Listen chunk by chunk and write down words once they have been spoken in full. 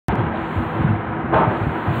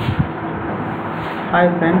Hi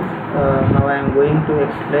friends, now I am going to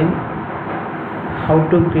explain how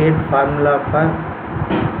to create formula for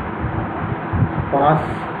pass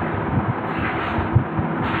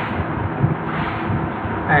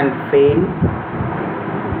and fail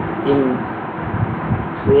in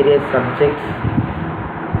various subjects.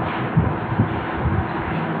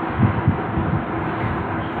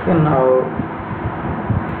 So now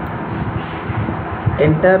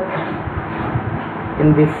enter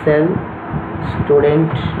in this cell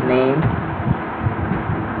student name,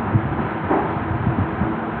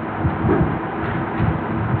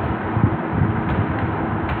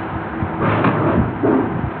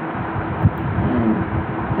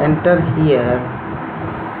 enter here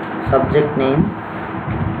subject name,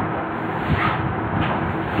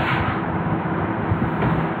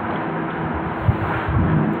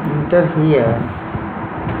 enter here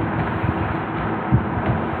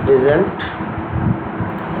result.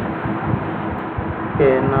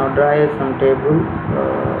 Okay, now draw some table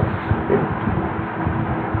with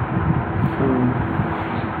some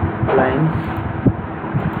lines.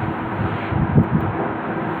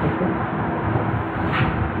 Okay.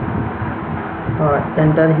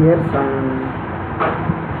 Enter here some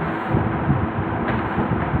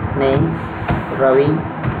names: Ravi,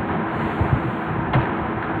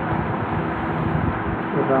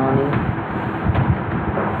 Rani,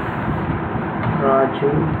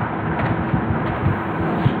 Raju,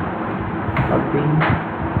 Abhi,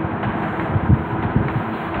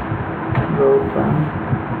 Gautam,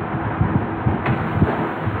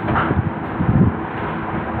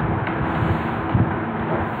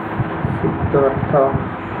 Siddhartha,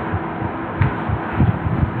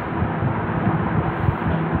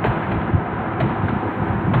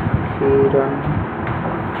 Kiran,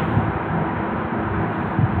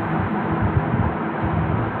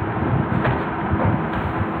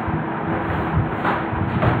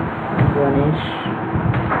 Ganesh,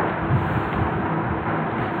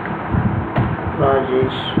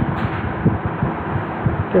 Rajesh.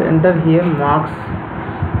 Okay, enter here marks.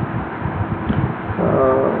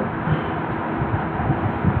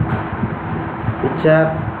 Which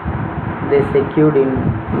are they secured in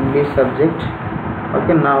English subject.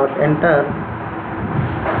 Okay, now enter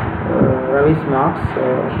Ravi's marks.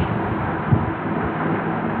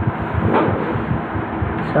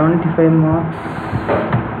 75 marks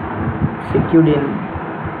secured in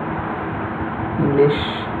English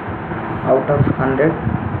out of 100.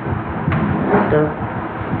 Enter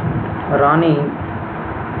Rani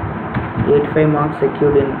 85 marks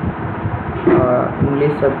secured in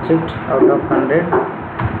English subject out of 100,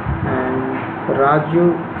 and Raju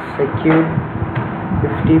secured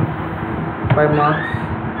 55 marks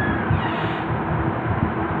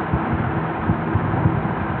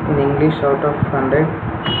in English out of 100.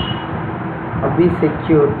 Abhi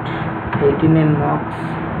secured 89 marks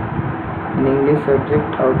in English subject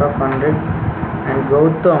out of 100, and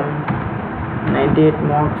Gautam 98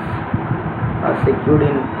 marks are secured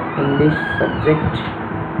in English subject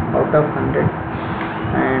out of 100,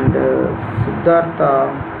 and Siddhartha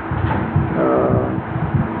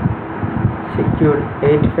secured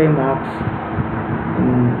 85 marks in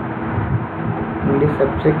English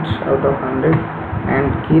subject out of 100,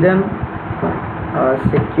 and Kiran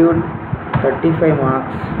secured 35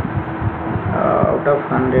 marks out of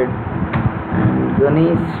 100, and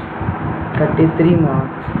Ganesh 33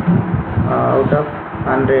 marks out of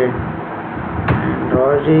 100, and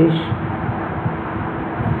Rajesh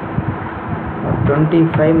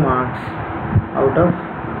 25 marks out of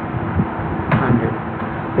 100.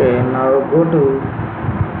 Okay, now go to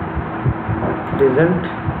result.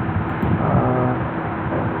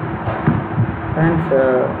 Friends,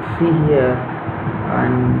 see here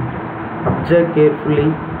and observe carefully.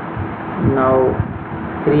 Now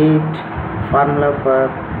create formula for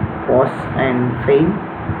pass and fail.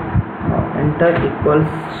 Enter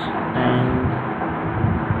equals and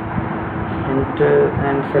enter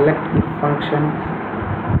and select if function,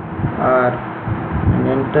 or and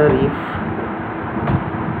enter if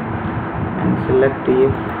and select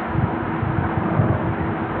if.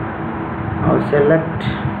 Now select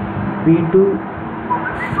B2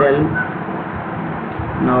 cell.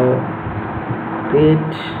 Now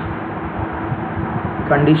create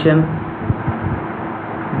condition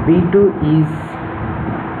B2 is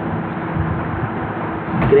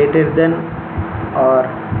greater than or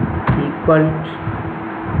equal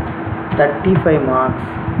to 35 marks.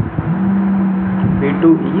 B2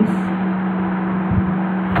 is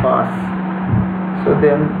pass. So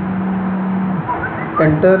then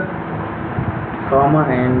enter comma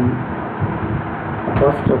and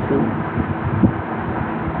apostrophe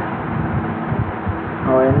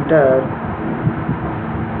Now enter,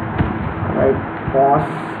 right,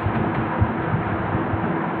 pause,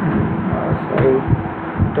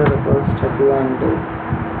 enter the first and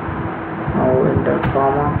now enter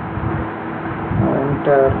comma, now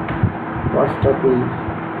enter apostrophe,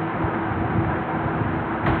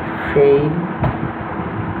 fail,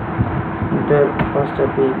 enter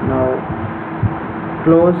apostrophe. Now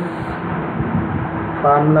close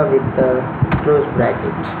formula with the close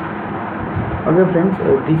bracket. Okay friends,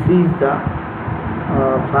 this is the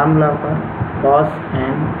formula for pause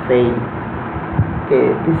and fail.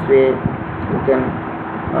 Okay, this way you can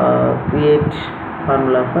create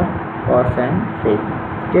formula for pause and fail.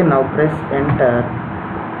 Okay, now press enter.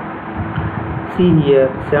 See here,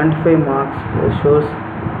 75 marks shows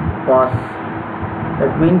pause.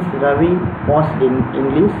 That means Ravi paused in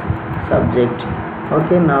English subject.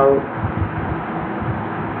 Okay, now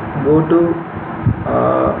go to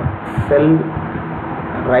cell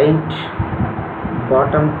right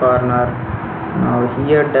bottom corner. Now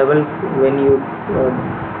here when you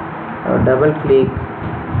double click,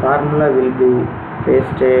 formula will be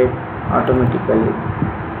pasted automatically.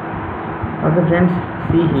 Okay friends,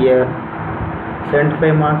 see here,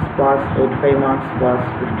 75 marks pass, 85 marks pass,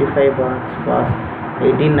 55 marks pass,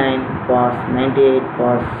 89 pass, 98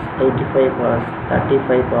 pass, 85 pass,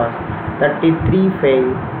 35 pass, 33 fail,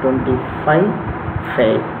 25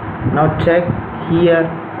 fail. Now check here,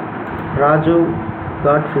 Raju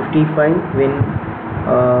got 55 when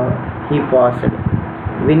he passed.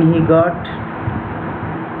 When he got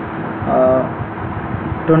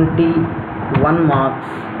 21 marks,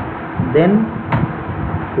 then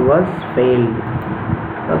he was failed.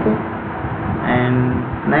 Okay, and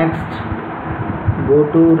next go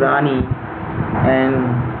to Rani, and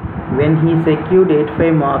when he secured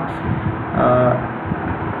 85 marks,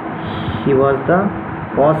 he was the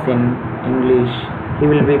pass in English. He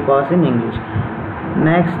will be pass in English.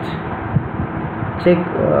 Next check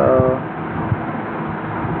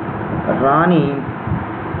Rani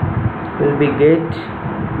will be get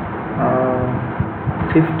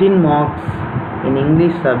 15 marks in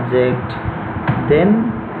English subject, then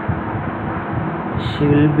she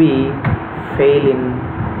will be fail in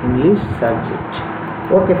English subject.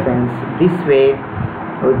 Okay friends, this way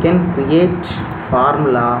we can create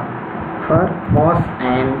formula for pass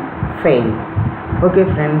and fail. Okay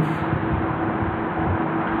friends,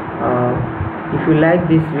 if you like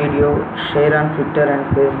this video, share on Twitter and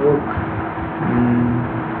Facebook,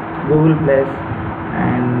 Google Plus,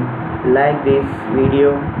 and like this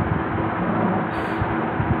video.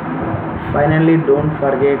 Finally, don't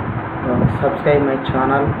forget subscribe my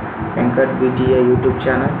channel, Venkat BTA YouTube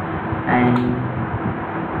channel, and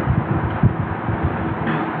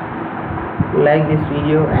like this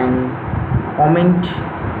video and comment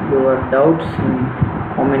your doubts in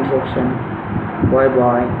comment section. Bye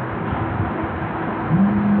bye.